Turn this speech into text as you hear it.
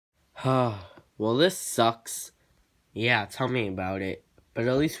Well, this sucks. Yeah, tell me about it. But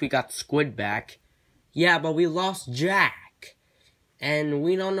at least we got Squid back. Yeah, but we lost Jack. And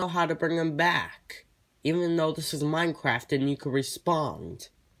we don't know how to bring him back. Even though this is Minecraft and you can respawn.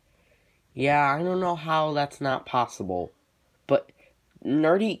 Yeah, I don't know how that's not possible. But,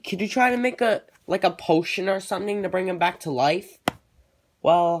 Nerdy, could you try to make a potion or something to bring him back to life?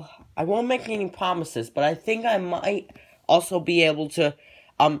 Well, I won't make any promises, but I think I might also be able to,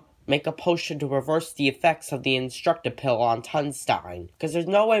 make a potion to reverse the effects of the indestructible pill on Tunstein. Because there's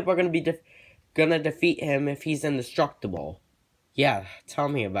no way we're gonna defeat him if he's indestructible. Yeah, tell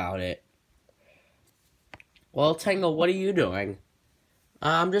me about it. Well, Tangle, what are you doing?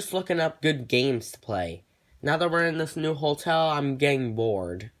 I'm just looking up good games to play. Now that we're in this new hotel, I'm getting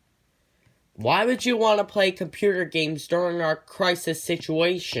bored. Why would you want to play computer games during our crisis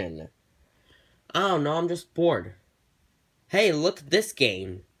situation? I don't know, I'm just bored. Hey, look at this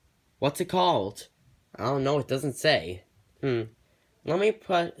game. What's it called? I don't know, it doesn't say. Let me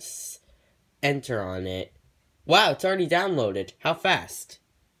press enter on it. Wow, it's already downloaded. How fast?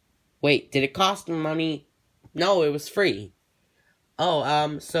 Wait, did it cost money? No, it was free.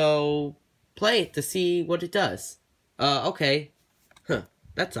 Oh, so play it to see what it does. Okay.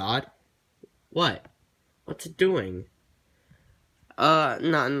 That's odd. What? What's it doing?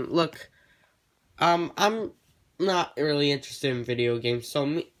 Nothing. Look, I'm not really interested in video games,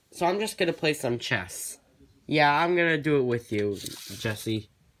 so I'm just gonna play some chess. Yeah, I'm gonna do it with you, Jesse.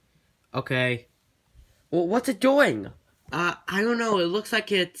 Okay. Well, what's it doing? I don't know. It looks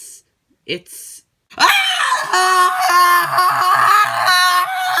like it's...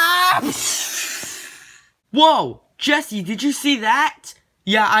 Whoa! Jesse, did you see that?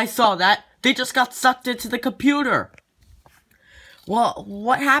 Yeah, I saw that. They just got sucked into the computer. Well,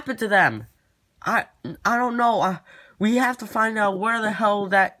 what happened to them? I don't know. We have to find out where the hell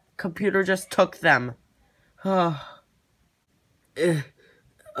that computer just took them. Oh,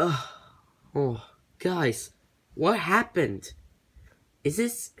 guys, what happened? Is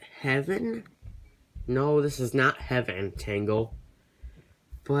this heaven? No, this is not heaven, Tangle.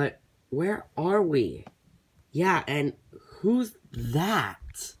 But where are we? Yeah, and who's that?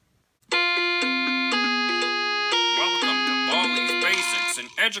 Welcome to Baldi's Basics in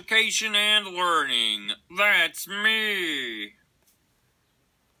Education and Learning. That's me.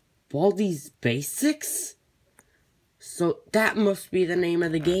 Baldi's Basics? So that must be the name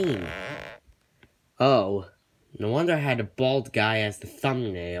of the game. Oh, no wonder I had a bald guy as the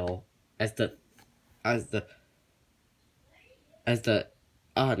thumbnail.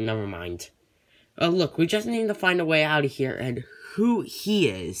 Never mind. Oh, look, we just need to find a way out of here and who he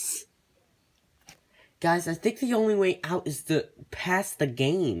is. Guys, I think the only way out is to pass the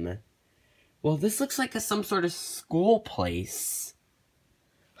game. Well, this looks like some sort of school place.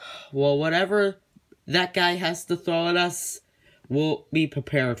 Well, whatever that guy has to throw at us, we'll be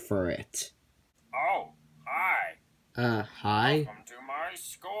prepared for it. Oh, hi. Hi? Welcome to my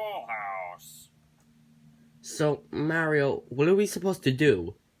schoolhouse. So, Mario, what are we supposed to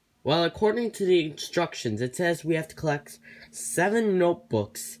do? Well, according to the instructions, it says we have to collect 7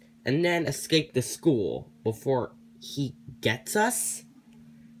 notebooks and then escape the school before he gets us?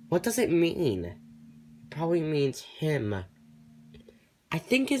 What does it mean? It probably means him. I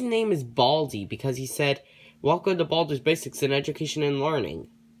think his name is Baldi because he said, "Welcome to Baldi's Basics in Education and Learning."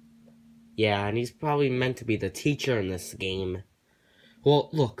 Yeah, and he's probably meant to be the teacher in this game. Well,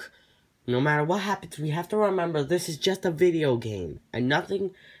 look, no matter what happens, we have to remember this is just a video game, and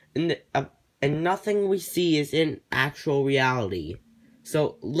nothing we see is in actual reality.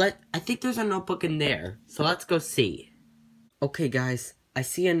 So, I think there's a notebook in there, so let's go see. Okay, guys, I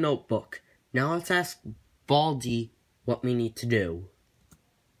see a notebook. Now let's ask Baldi what we need to do.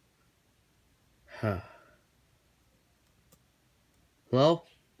 Hello?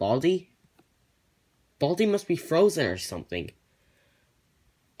 Baldi? Baldi must be frozen or something.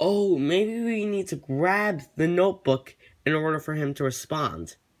 Oh, maybe we need to grab the notebook in order for him to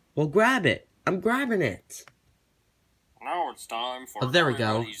respond. Well, grab it. I'm grabbing it. Now it's time for there we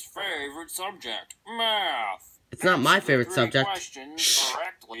go. everybody's favorite subject, math. It's not my favorite Answer the 3 subject. questions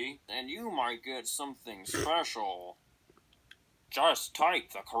correctly, then you might get something special. Just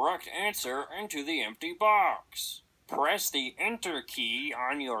type the correct answer into the empty box. Press the Enter key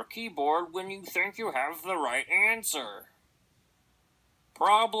on your keyboard when you think you have the right answer.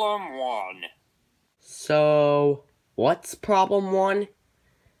 Problem 1. So, what's problem 1?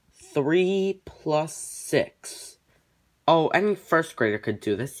 3 plus 6. Oh, any first grader could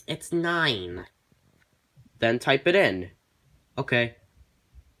do this. It's 9. Then type it in. Okay.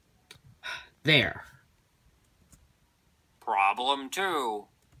 There. Problem 2.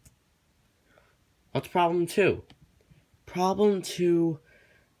 What's problem 2? Problem 2,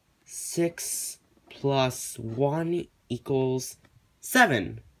 6 plus 1 equals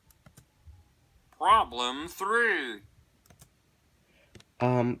 7. Problem 3.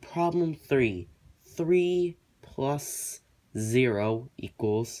 Problem 3, 3 plus 0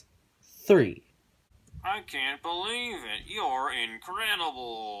 equals 3. I can't believe it. You're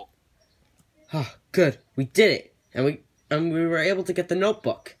incredible. Good. We did it. And we were able to get the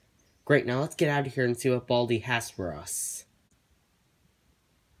notebook. Great, now let's get out of here and see what Baldi has for us.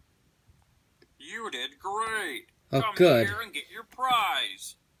 You did great. Oh, Come good. here and get your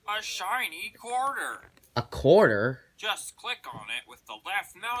prize. A shiny quarter. A quarter? Just click on it with the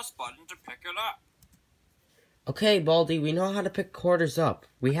left mouse button to pick it up. Okay, Baldi, we know how to pick quarters up.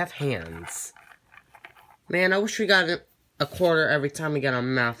 We have hands. Man, I wish we got a quarter every time we got a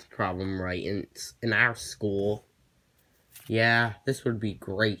math problem right in our school. Yeah, this would be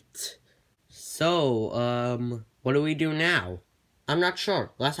great. So, what do we do now? I'm not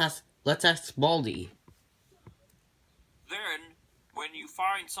sure. Let's ask Baldi. Then, when you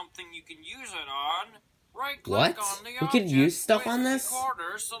find something you can use it on, right-click What? on the We could object use stuff with on the this?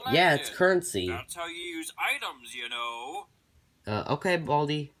 quarter selected. Yeah, it's currency. That's how you use items, you know. Okay,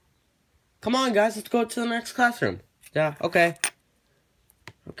 Baldi. Come on, guys, let's go to the next classroom. Yeah, okay.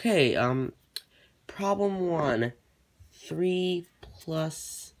 Okay, problem 1. 3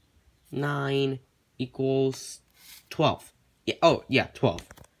 plus 9 equals 12. Yeah, oh, yeah, 12.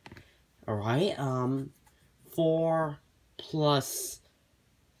 Alright, 4 plus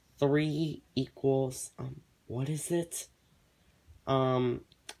 3 equals, what is it?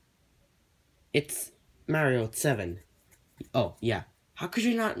 It's, Mario, it's 7. Oh, yeah. How could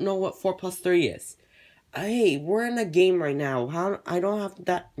you not know what 4 plus 3 is? Hey, we're in a game right now. I don't have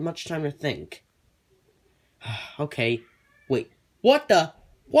that much time to think. Okay, wait. What the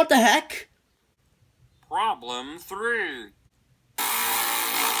heck? Problem 3.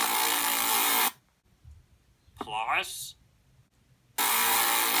 Plus.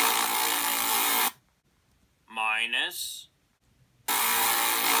 Minus.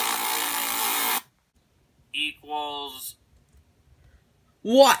 Equals.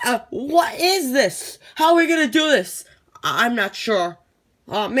 What is this? How are we gonna do this? I'm not sure.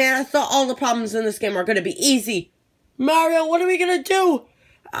 Oh man, I thought all the problems in this game are gonna be easy. Mario, what are we gonna do?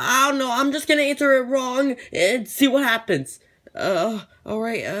 I don't know, I'm just gonna answer it wrong and see what happens.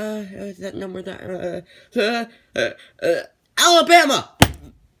 Alright, that number, Alabama!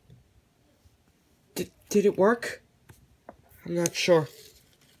 Did it work? I'm not sure.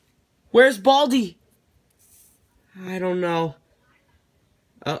 Where's Baldi? I don't know.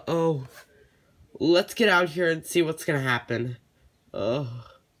 Uh-oh. Let's get out here and see what's gonna happen.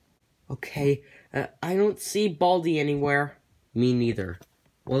 Okay, I don't see Baldi anywhere. Me neither.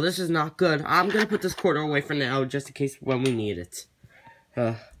 Well, this is not good. I'm gonna put this quarter away for now, just in case when we need it.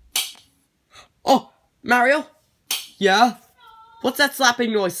 Oh! Mario? Yeah? What's that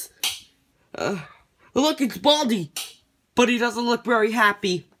slapping noise? Look, it's Baldi! But he doesn't look very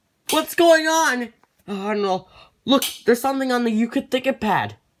happy. What's going on? Oh, I don't know. Look, there's something on the You Could Think It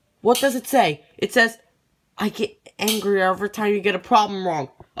pad. What does it say? It says, I get angry every time you get a problem wrong.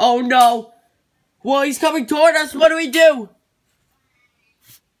 Oh no! Well, he's coming toward us. What do we do?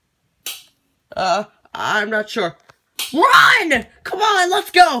 I'm not sure. Run! Come on,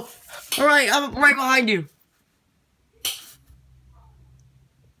 let's go! Alright, I'm right behind you.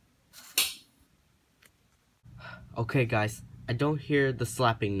 Okay, guys, I don't hear the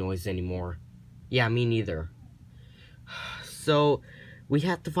slapping noise anymore. Yeah, me neither. So, we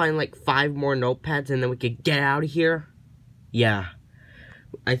have to find like 5 more notepads and then we could get out of here? Yeah.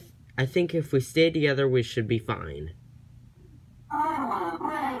 I think if we stay together, we should be fine. I don't want to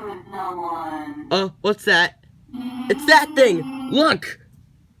play with no one. What's that? It's that thing! Look!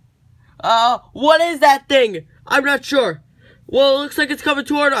 What is that thing? I'm not sure. Well, it looks like it's coming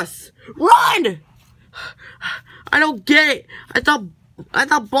toward us. Run! I don't get it. I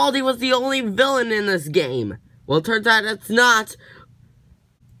thought Baldi was the only villain in this game. Well, it turns out it's not.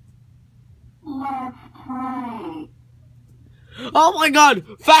 Let's play. Oh my god!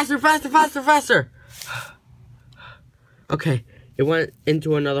 Faster, faster, faster, faster! Okay, it went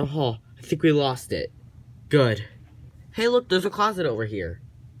into another hall. I think we lost it. Good. Hey, look, there's a closet over here.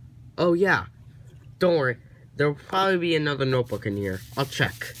 Oh, yeah. Don't worry. There'll probably be another notebook in here. I'll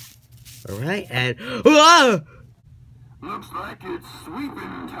check. Alright, and... Ah! Looks like it's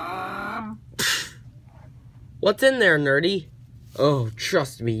sweeping time. What's in there, nerdy? Oh,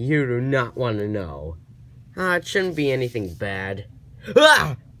 trust me, you do not want to know. It shouldn't be anything bad.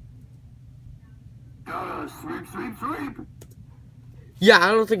 Ah! Gotta sweep, sweep, sweep. Yeah,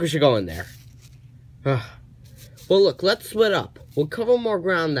 I don't think we should go in there. Well, look, let's split up. We'll cover more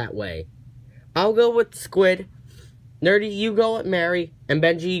ground that way. I'll go with Squid. Nerdy, you go with Mary. And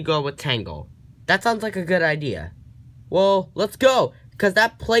Benji, you go with Tangle. That sounds like a good idea. Well, let's go, because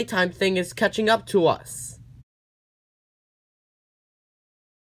that playtime thing is catching up to us.